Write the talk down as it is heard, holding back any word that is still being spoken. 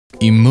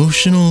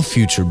Emotional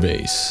future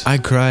bass. I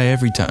cry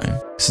every time.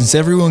 Since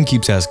everyone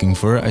keeps asking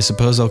for it, I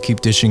suppose I'll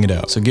keep dishing it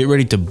out. So get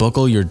ready to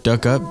buckle your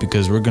duck up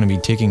because we're going to be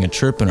taking a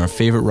trip in our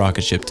favorite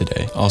rocket ship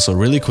today. Also,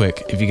 really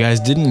quick, if you guys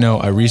didn't know,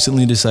 I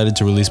recently decided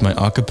to release my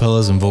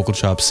acapellas and vocal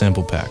chops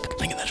sample pack.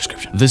 Link in the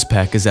description. This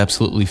pack is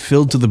absolutely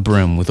filled to the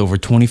brim with over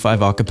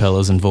 25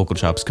 acapellas and vocal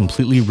chops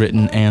completely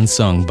written and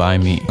sung by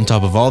me. On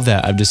top of all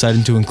that, I've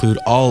decided to include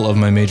all of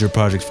my major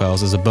project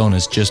files as a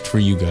bonus just for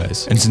you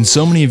guys. And since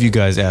so many of you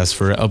guys asked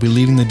for it, I'll be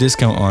leaving the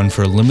discount on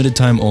for a limited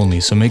time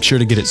only, so make sure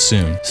to get it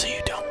soon so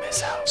you don't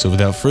miss out. So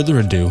without further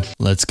ado,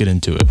 let's get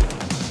into it.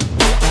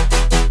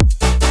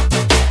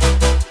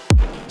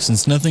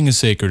 Since nothing is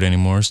sacred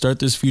anymore, start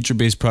this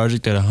future-based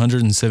project at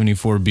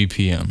 174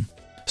 BPM.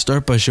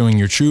 Start by showing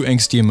your true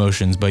angsty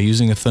emotions by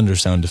using a thunder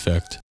sound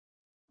effect.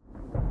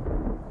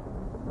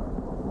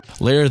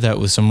 Layer that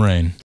with some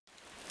rain.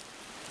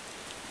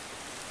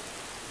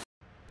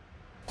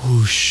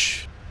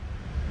 Whoosh.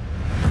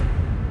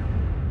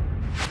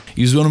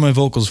 Use one of my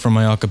vocals from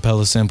my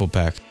acapella sample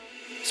pack.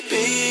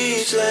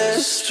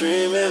 Speechless,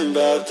 dreaming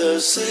about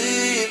the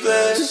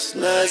sleepless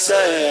nights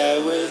I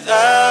had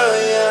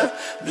without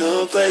you.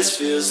 No place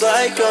feels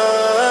like home.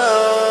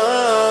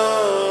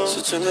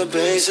 So turn the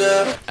bass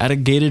up. Add a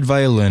gated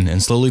violin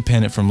and slowly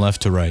pan it from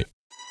left to right.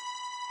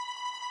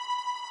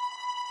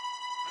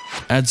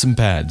 Add some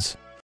pads.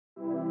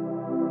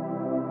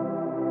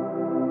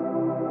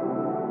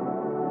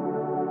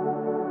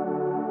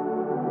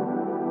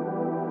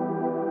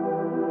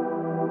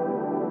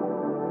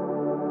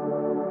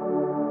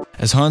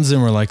 As Hans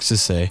Zimmer likes to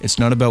say, it's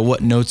not about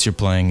what notes you're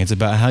playing, it's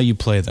about how you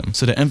play them.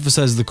 So to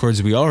emphasize the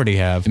chords we already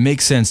have, it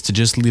makes sense to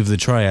just leave the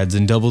triads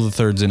and double the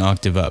thirds an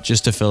octave up,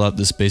 just to fill out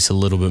the space a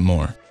little bit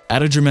more.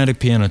 Add a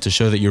dramatic piano to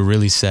show that you're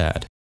really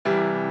sad.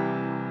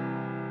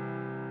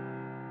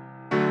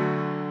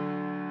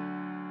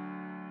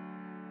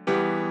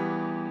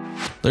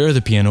 Layer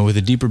the piano with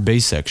a deeper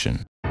bass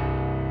section.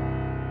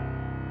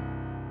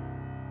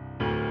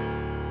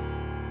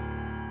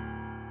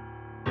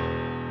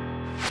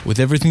 With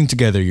everything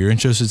together, your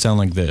intro should sound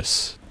like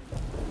this.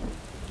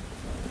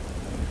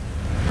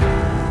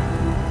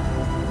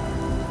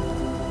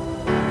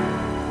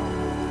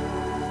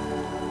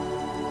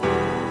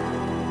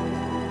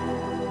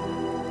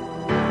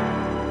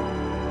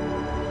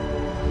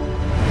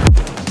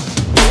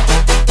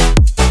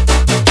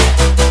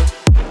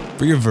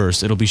 For your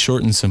verse, it'll be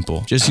short and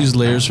simple. Just use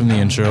layers from the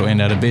intro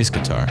and add a bass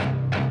guitar.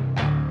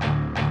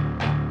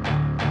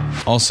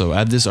 Also,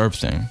 add this ARP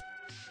thing.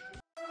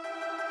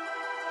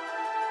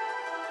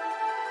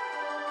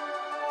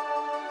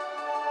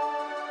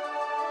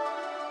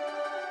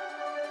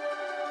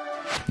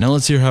 Now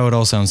let's hear how it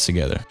all sounds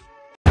together.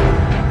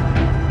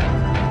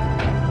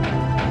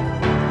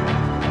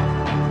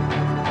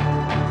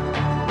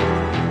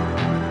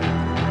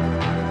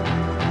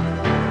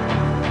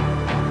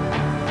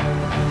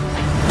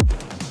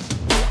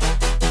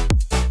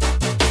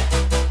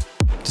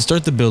 To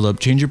start the build-up,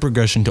 change your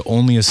progression to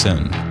only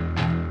ascend.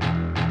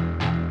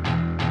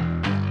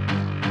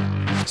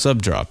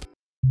 Subdrop.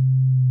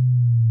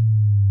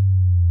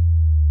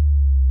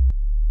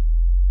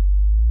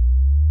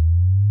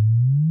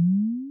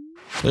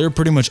 Layer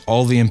pretty much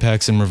all the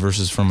impacts and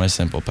reverses from my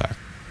sample pack.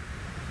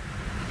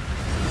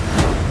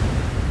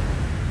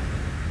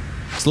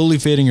 Slowly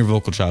fading your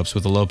vocal chops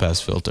with a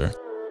low-pass filter.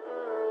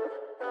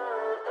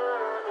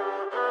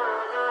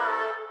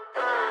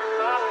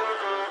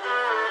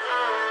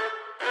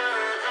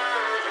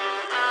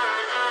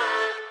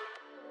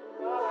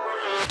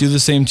 Do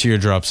the same to your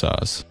drop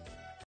saws.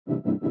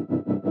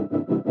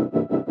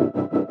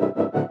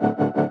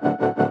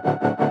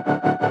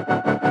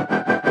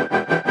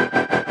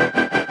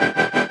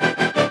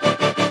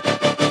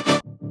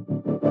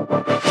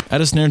 Add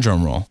a snare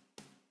drum roll.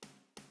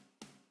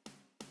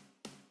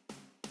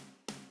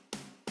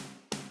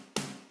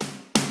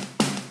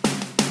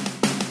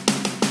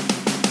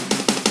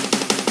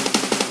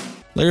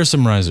 Layer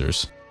some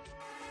risers.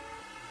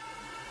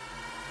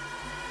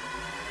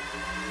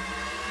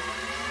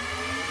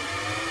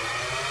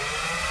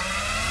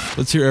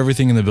 Let's hear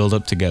everything in the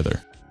build-up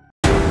together.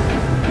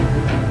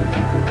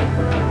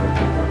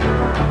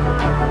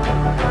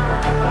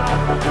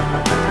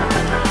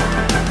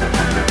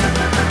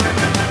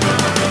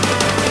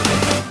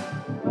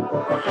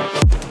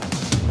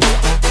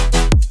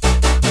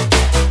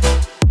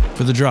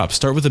 For the drop,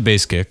 start with a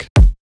bass kick,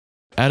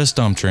 add a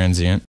stomp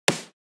transient,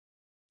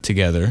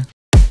 together,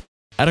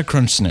 add a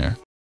crunch snare,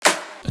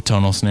 a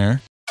tonal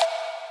snare,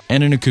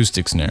 and an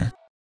acoustic snare,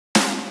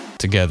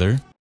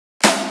 together,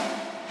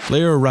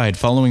 layer a ride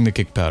following the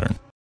kick pattern,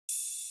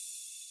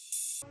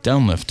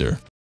 downlifter,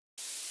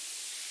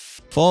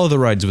 follow the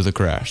rides with a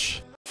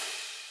crash,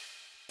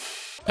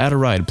 add a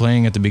ride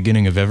playing at the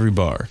beginning of every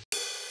bar,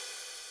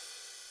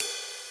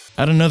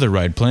 add another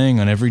ride playing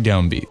on every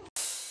downbeat.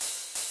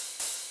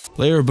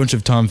 Layer a bunch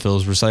of tom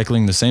fills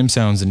recycling the same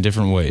sounds in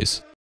different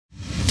ways.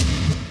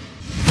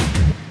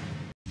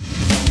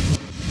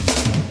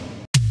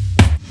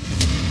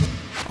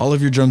 All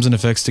of your drums and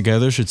effects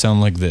together should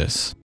sound like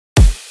this.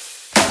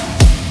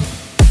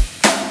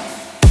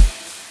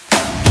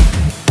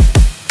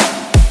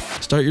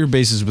 Start your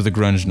basses with a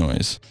grunge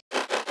noise.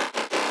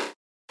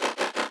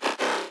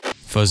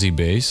 Fuzzy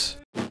bass.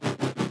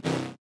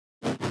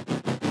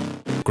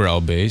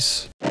 Growl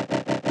bass.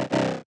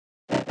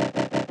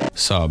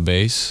 Saw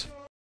bass.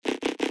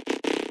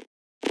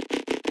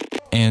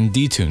 And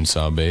detune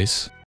saw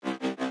bass.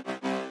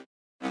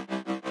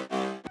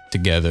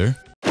 Together.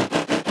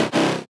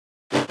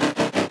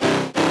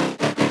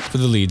 For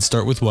the lead,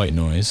 start with white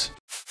noise.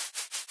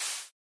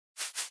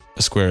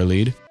 A square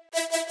lead.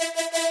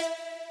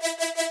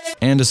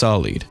 And a saw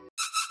lead.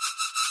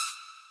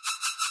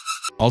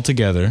 All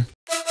together.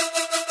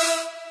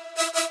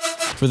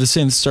 For the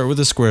synth, start with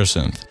a square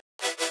synth.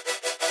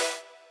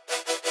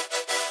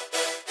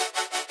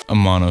 A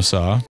mono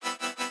saw.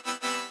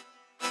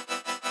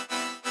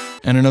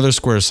 And another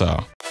square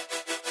saw.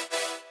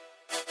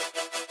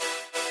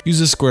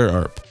 Use a square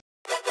ARP.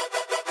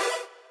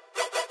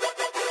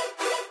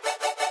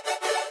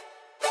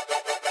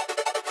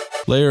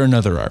 Layer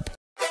another ARP.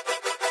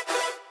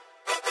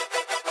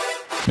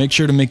 Make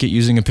sure to make it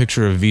using a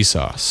picture of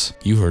Vsauce.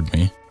 You heard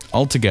me.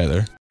 All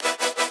together.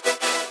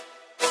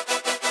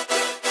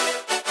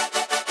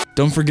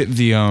 Don't forget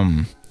the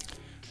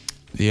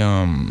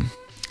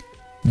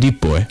deep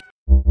boy.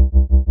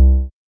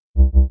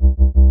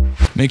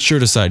 Make sure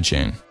to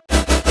sidechain.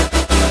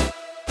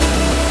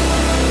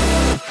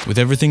 With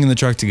everything in the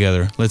track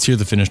together, let's hear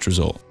the finished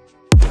result.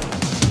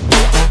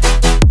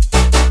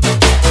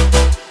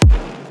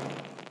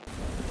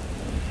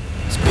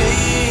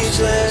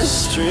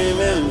 Speechless,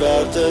 dreaming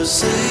about the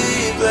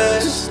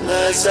sleepless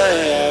nights I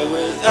had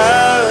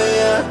without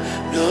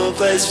you. No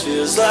place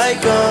feels like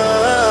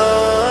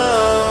home.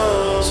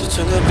 So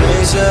turn the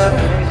bass up.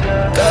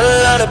 Got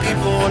a lot of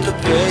people want the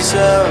bass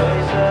up.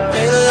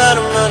 Made a lot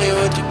of money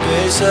with the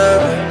bass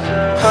up.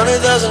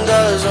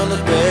 $100,000 on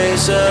the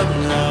bass up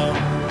now.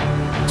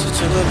 So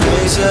turn the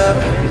bass up.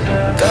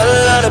 Got a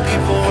lot of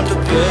people want the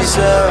bass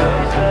up.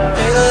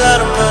 Made a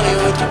lot of money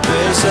with the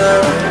bass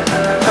up.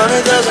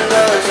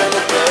 $100,000 on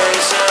the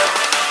bass up.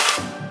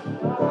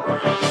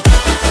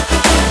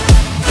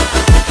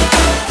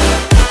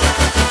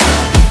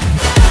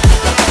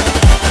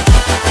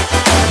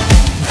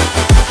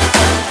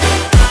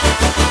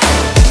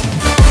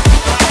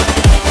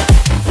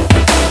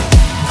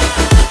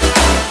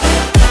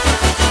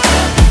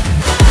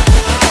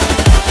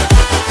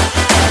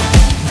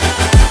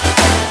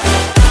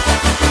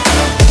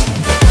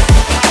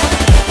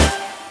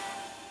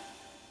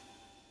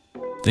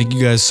 Thank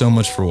you guys so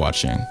much for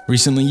watching.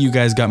 Recently you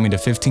guys got me to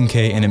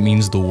 15K and it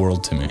means the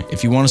world to me.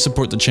 If you want to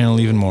support the channel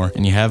even more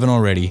and you haven't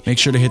already, make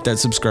sure to hit that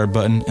subscribe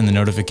button and the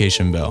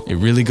notification bell. It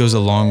really goes a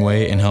long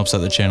way and helps out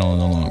the channel in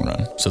the long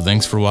run. So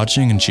thanks for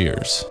watching and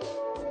cheers.